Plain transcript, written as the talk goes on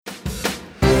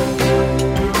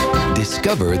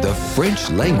Discover the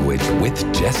French language with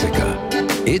Jessica.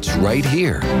 It's right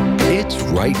here. It's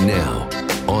right now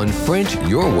on French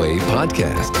Your Way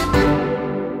podcast.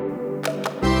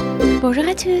 Bonjour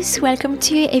à tous, welcome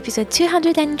to episode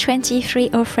 223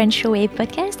 of French Your Way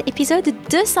podcast, episode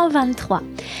 223.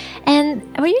 And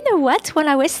well, you know what? When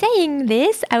I was saying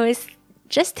this, I was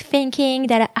just thinking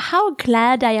that how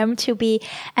glad I am to be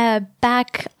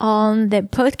back on the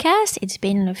podcast. It's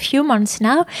been a few months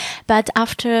now, but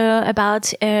after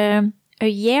about a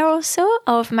year or so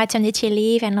of maternity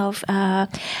leave and of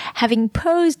having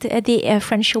paused the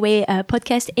French Way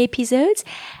podcast episodes,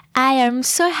 I am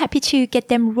so happy to get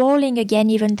them rolling again,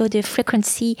 even though the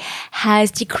frequency has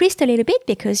decreased a little bit,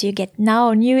 because you get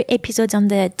now new episodes on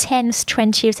the 10th,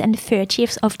 20th and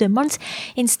 30th of the month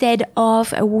instead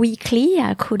of weekly.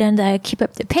 I couldn't keep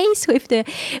up the pace with the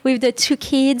two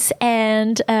kids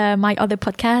and my other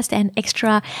podcast and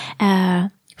extra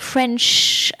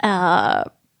French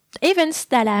events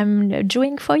that I'm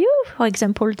doing for you, for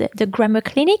example, the grammar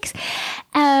clinics.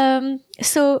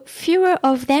 So fewer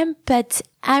of them, but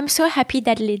I'm so happy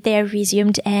that they're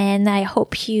resumed, and I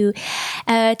hope you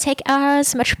take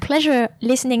as much pleasure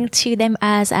listening to them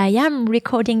as I am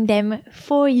recording them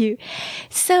for you.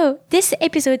 So this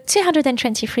episode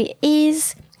 223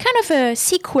 is kind of a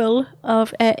sequel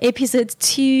of episode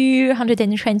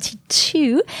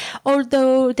 222,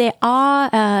 although they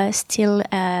are still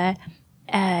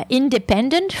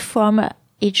independent from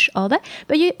each other.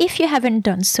 But if you haven't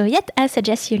done so yet, I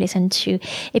suggest you listen to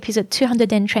episode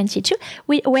 222,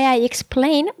 where I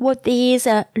explain what is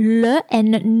le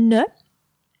and ne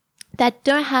that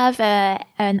don't have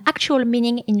an actual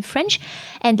meaning in French,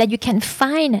 and that you can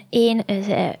find in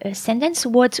a sentence.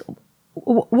 What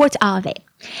are they?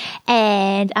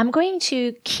 And I'm going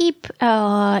to keep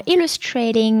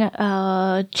illustrating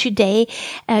today,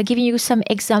 giving you some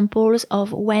examples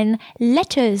of when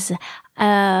letters,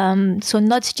 so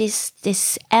not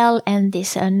this L and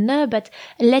this N, but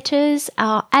letters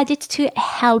are added to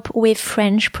help with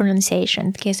French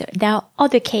pronunciation, because there are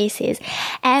other cases.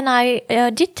 And I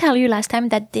did tell you last time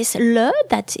that this le,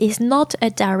 that is not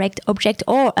a direct object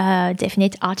or a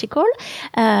definite article,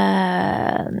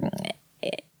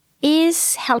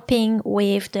 is helping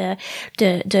with the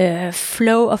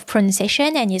flow of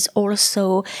pronunciation, and is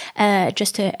also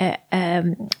just a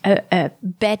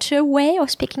better way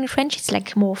of speaking French. It's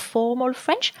like more formal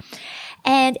French,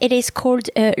 and it is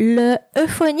called le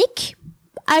euphonique.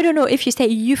 I don't know if you say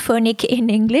euphonic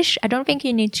in English. I don't think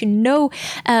you need to know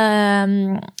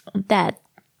that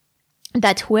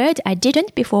word. I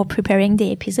didn't before preparing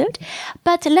the episode,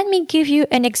 but let me give you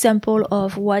an example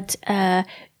of what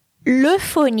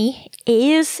L'euphonie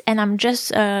is, and I'm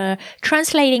just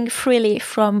translating freely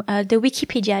from the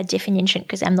Wikipedia definition,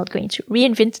 because I'm not going to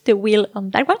reinvent the wheel on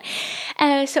that one.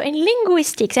 So in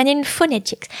linguistics and in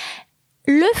phonetics,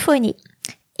 l'euphonie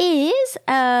is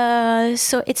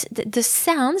so it's the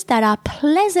sounds that are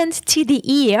pleasant to the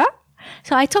ear.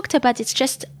 So I talked about it's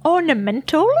just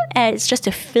ornamental, it's just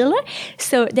a filler.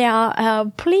 So they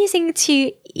are pleasing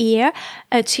to hear,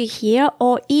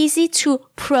 or easy to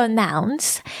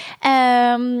pronounce.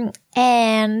 And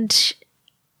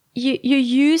you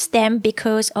use them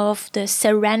because of the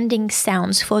surrounding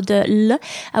sounds. For the L,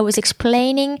 I was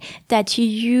explaining that you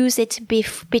use it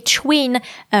between,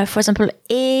 for example,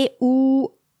 e,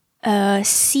 ou,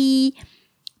 si,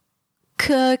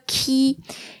 que, qui,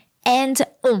 and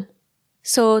on.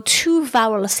 So two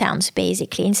vowel sounds,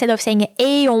 basically. Instead of saying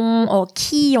éon or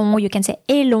quillon, you can say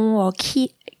élon or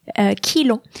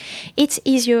quillon. It's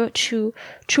easier to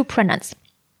pronounce.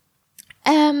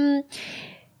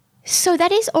 So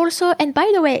that is also, and by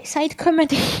the way, side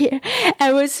comment here,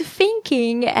 I was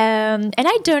thinking, and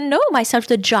I don't know myself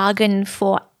the jargon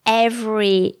for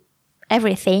everything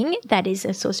that is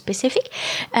so specific,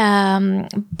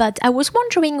 but I was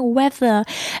wondering whether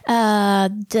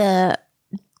the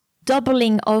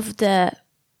doubling of the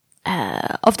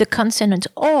consonant,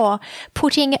 or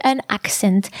putting an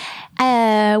accent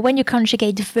when you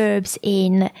conjugate verbs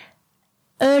in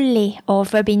ele or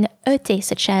verb in et,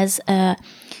 such as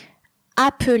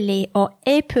appeler or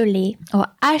épeler or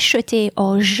acheter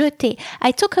or jeter.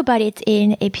 I talk about it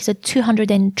in episode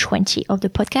 220 of the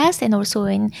podcast, and also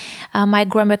in my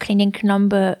grammar clinic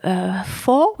number 4,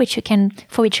 for which you can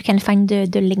find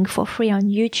the link for free on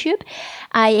YouTube.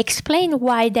 I explain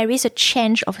why there is a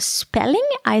change of spelling,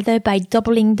 either by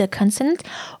doubling the consonant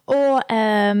or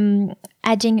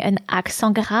adding an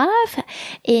accent grave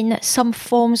in some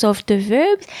forms of the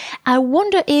verb. I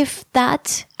wonder if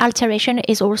that alteration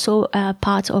is also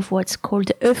part of what's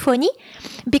called euphony,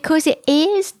 because it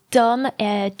is done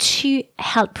to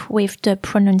help with the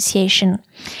pronunciation.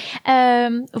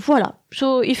 Voilà.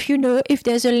 So if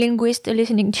there's a linguist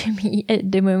listening to me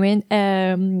at the moment,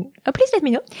 please let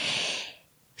me know.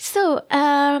 So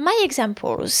my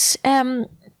examples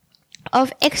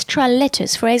of extra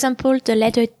letters, for example, the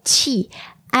letter T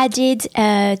added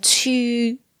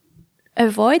to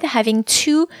avoid having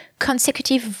two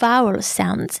consecutive vowel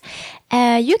sounds.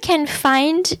 You can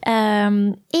find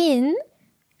in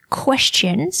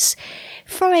questions.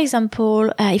 For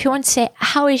example, if you want to say,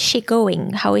 how is she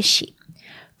going? How is she?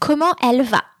 Comment elle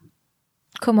va?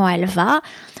 Comment elle va?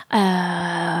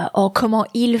 Or comment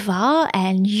il va?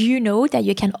 And you know that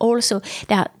you can also,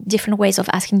 there are different ways of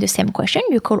asking the same question.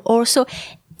 You could also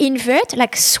invert,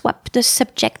 like swap the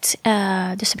subject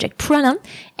pronoun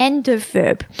and the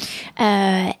verb,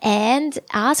 and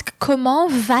ask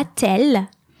comment va-t-elle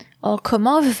or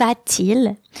comment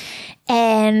va-t-il?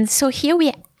 And so here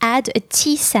we add a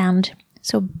T sound.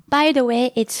 So by the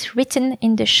way, it's written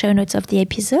in the show notes of the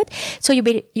episode. So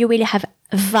you will have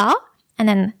va and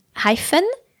then hyphen,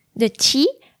 the T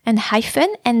and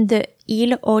hyphen and the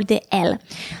il or the L.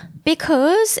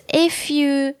 Because if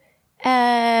you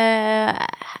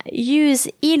use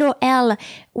il or L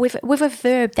with a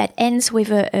verb that ends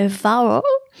with a vowel,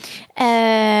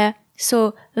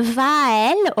 so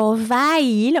va-elle or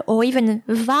va-il or even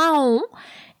va-on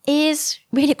is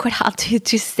really quite hard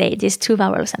to say, these two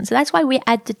vowel sounds. So that's why we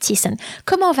add the T sound.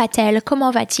 Comment va-t-elle?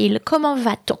 Comment va-t-il? Comment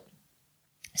va-t-on?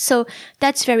 So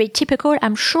that's very typical.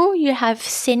 I'm sure you have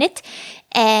seen it.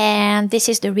 And this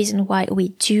is the reason why we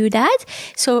do that.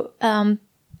 So,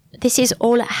 this is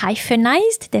all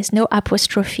hyphenized. There's no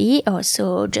apostrophe.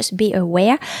 So just be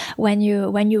aware when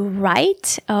you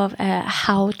write of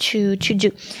how to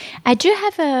do. I do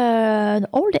have an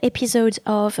old episode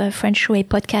of French Way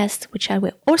podcast, which I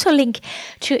will also link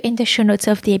to in the show notes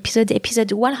of the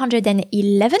episode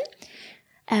 111.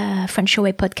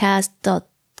 Frenchaway podcast.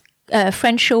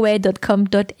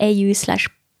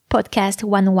 Frenchaway.com.au/podcast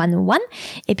 111,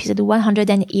 episode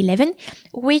 111,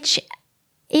 which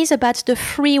is about the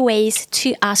 3 ways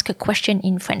to ask a question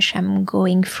in French. I'm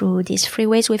going through these 3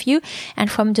 ways with you, and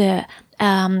from the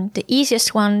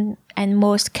easiest one and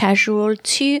most casual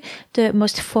to the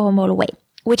most formal way,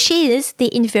 which is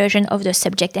the inversion of the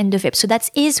subject and the verb. So that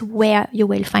is where you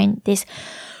will find this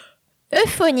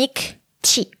euphonic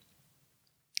T.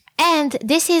 And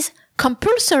this is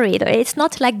compulsory, though. It's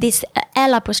not like this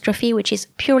L apostrophe, which is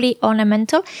purely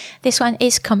ornamental. This one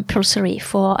is compulsory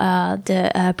for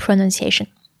the pronunciation.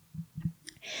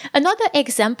 Another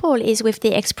example is with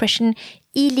the expression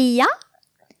il y a.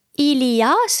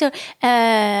 So,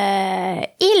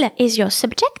 il is your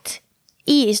subject,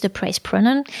 I is the praise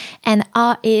pronoun, and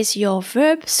a is your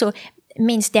verb. So it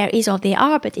means there is or there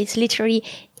are, but it's literally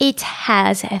it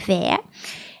has there.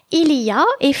 Il y a,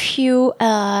 if you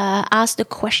ask the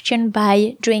question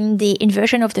by doing the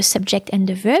inversion of the subject and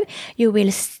the verb, you will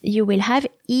have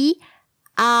I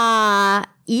a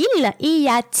il, y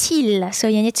a-t-il. So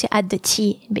you need to add the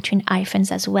T between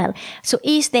hyphens as well. So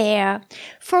is there,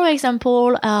 for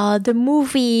example,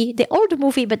 the old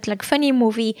movie, but like funny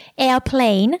movie,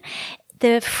 Airplane,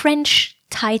 the French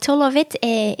title of it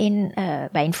in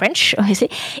French, obviously,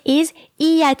 is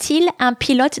Y a-t-il un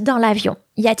pilote dans l'avion?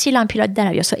 Y a-t-il un pilote dans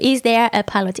l'avion? So is there a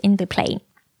pilot in the plane?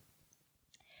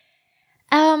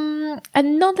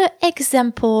 Another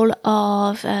example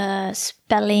of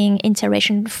spelling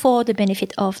iteration for the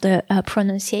benefit of the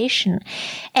pronunciation,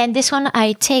 and this one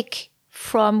I take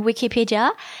from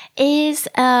Wikipedia, is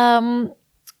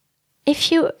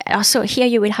if you so here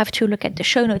you will have to look at the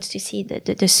show notes to see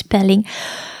the spelling.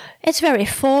 It's very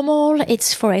formal.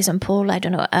 It's, for example, I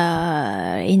don't know,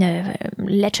 in a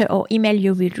letter or email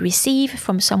you will receive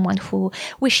from someone who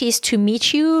wishes to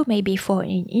meet you, maybe for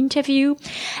an interview.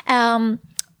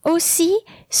 Aussi,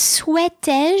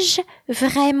 souhaitais-je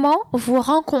vraiment vous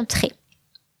rencontrer?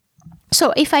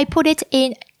 So if I put it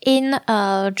in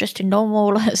just a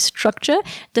normal structure,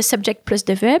 the subject plus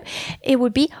the verb, it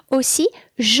would be aussi,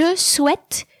 je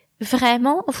souhaite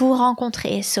vraiment vous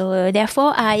rencontrer. So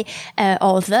therefore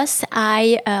thus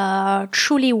I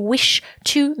truly wish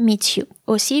to meet you.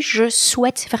 Aussi, je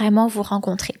souhaite vraiment vous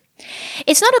rencontrer.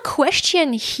 It's not a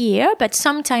question here, but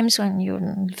sometimes when you're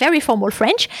in very formal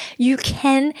French, you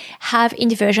can have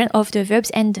inversion of the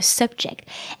verbs and the subject.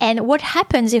 And what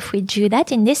happens if we do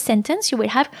that in this sentence, you will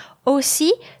have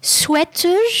aussi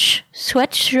souhaite-je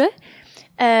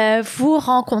vous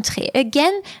rencontrer.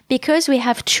 Again, because we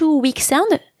have two weak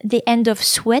sound, the end of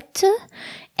souhaite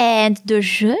and the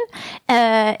je,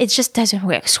 it just doesn't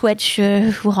work. Souhaite,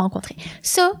 je, vous rencontrer.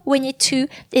 So we need to,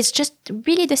 it's just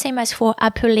really the same as for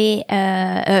appeler,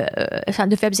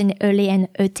 the verbs in ele and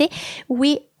et.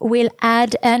 We will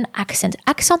add an accent.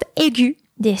 Accent aigu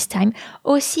this time.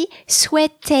 Aussi,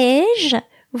 souhaitais-je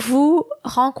vous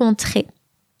rencontrer?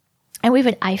 And with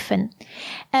an hyphen.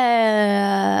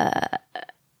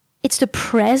 It's the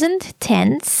present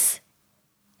tense,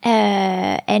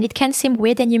 and it can seem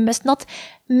weird, and you must not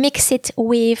mix it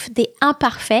with the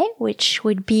imparfait, which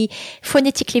would be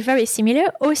phonetically very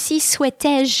similar. Aussi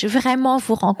souhaitais-je vraiment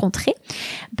vous rencontrer,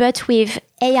 but with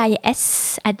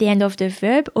AIS at the end of the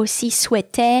verb. Aussi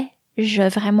souhaitais-je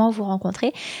vraiment vous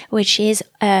rencontrer, which is,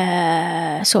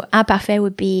 so imparfait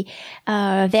would be,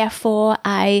 therefore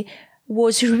I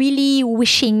was really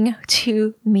wishing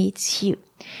to meet you.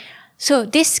 So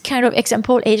this kind of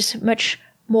example is much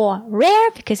more rare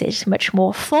because it's much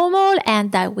more formal,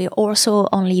 and that will also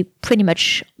only pretty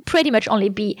much only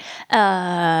be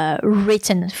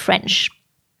written French.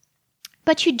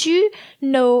 But you do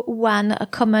know one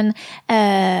common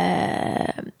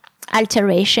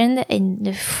alteration in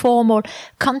the formal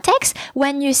context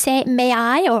when you say may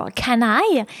I or can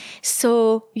I.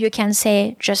 So you can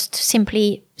say just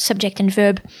simply subject and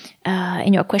verb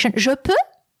in your question. Je peux?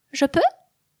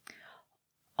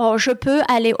 Or je peux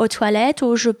aller aux toilettes,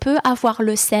 or je peux avoir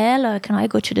le sel. Can I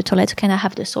go to the toilet? Can I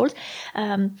have the salt?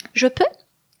 Je peux.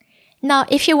 Now,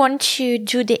 if you want to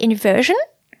do the inversion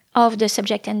of the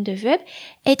subject and the verb,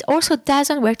 it also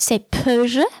doesn't work to say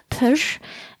peux-je.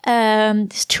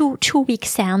 It's two weak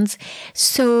sounds.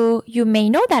 So you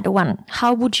may know that one.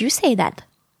 How would you say that?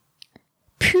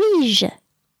 Puis-je?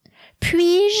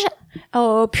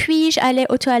 Or puis-je aller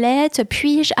aux toilettes?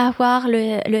 Puis-je avoir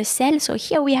le sel? So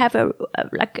here we have a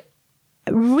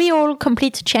real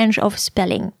complete change of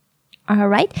spelling. All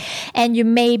right? And you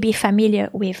may be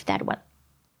familiar with that one.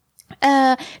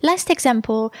 Last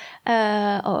example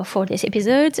for this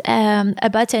episode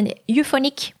about an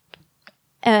euphonic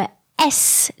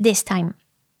S this time.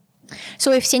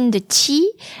 So we've seen the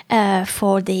T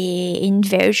for the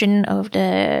inversion of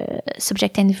the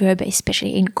subject and verb,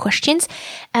 especially in questions.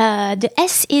 The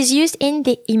S is used in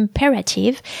the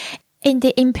imperative. In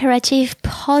the imperative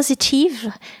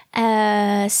positive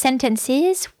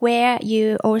sentences where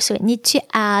you also need to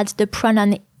add the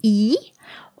pronoun I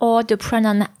or the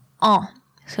pronoun en.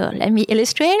 So let me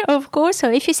illustrate, of course. So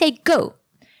if you say go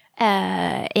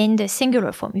in the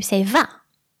singular form, you say va.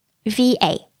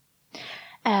 VA.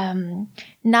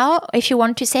 Now, if you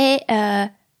want to say,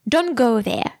 don't go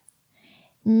there,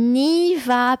 n'y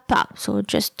va pas. So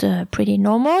just pretty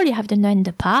normal. You have the ne and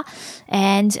the pas,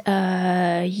 and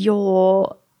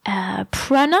your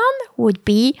pronoun would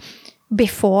be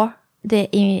before the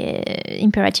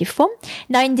imperative form.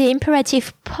 Now, in the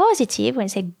imperative positive, when you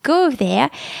say go there,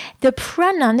 the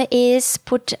pronoun is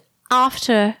put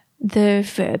after the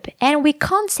verb, and we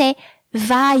can't say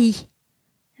vai.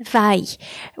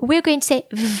 We're going to say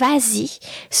vas-y.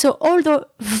 So although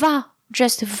va,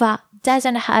 just va,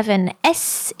 doesn't have an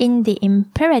S in the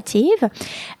imperative,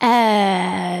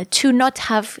 in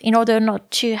order not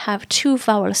to have two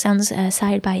vowel sounds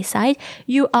side by side,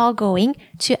 you are going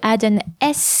to add an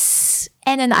S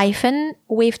and an hyphen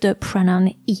with the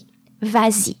pronoun I.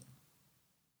 Vas-y.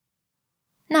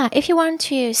 Now, if you want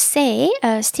to say,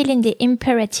 still in the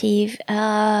imperative,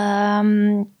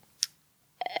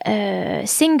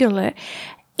 singular,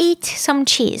 eat some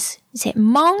cheese. Say,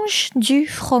 mange du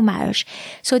fromage.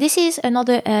 So this is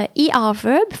another ER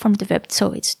verb from the verb,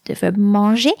 so it's the verb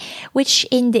manger, which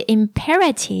in the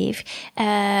imperative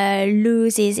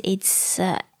loses its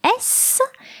S.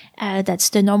 That's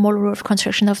the normal rule of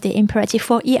construction of the imperative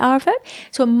for ER verb.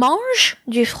 So mange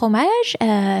du fromage,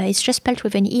 it's just spelled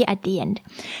with an E at the end.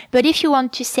 But if you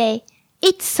want to say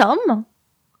eat some,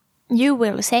 you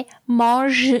will say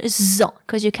mange-en,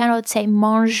 because you cannot say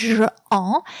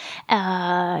mange-en.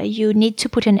 You need to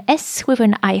put an S with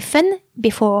an hyphen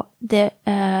before the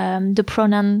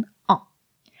pronoun en.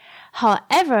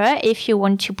 However, if you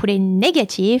want to put in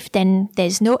negative, then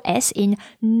there's no S in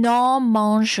n'en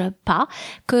mange pas,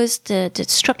 because the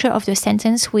structure of the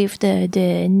sentence with the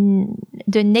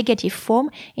negative form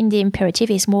in the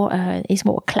imperative is more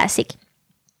classic.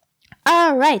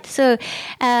 All right, so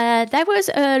that was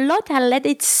a lot. I'll let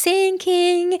it sink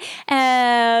in.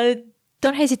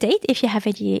 Don't hesitate if you have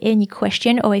any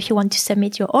question or if you want to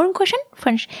submit your own question.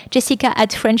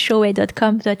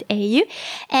 Jessica@frenchyourway.com.au.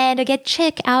 And again,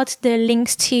 check out the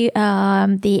links to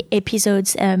the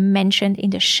episodes mentioned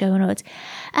in the show notes.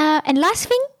 And last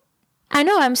thing, I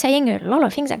know I'm saying a lot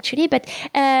of things actually, but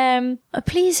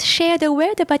please share the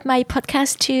word about my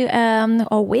podcast to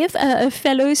or with a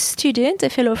fellow student, a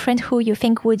fellow friend who you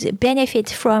think would benefit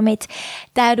from it,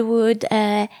 that would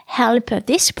help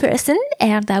this person,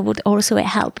 and that would also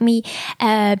help me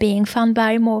being found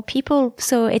by more people.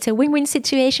 So it's a win-win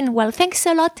situation. Well, thanks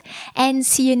a lot, and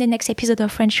see you in the next episode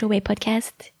of French Your Way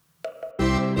podcast.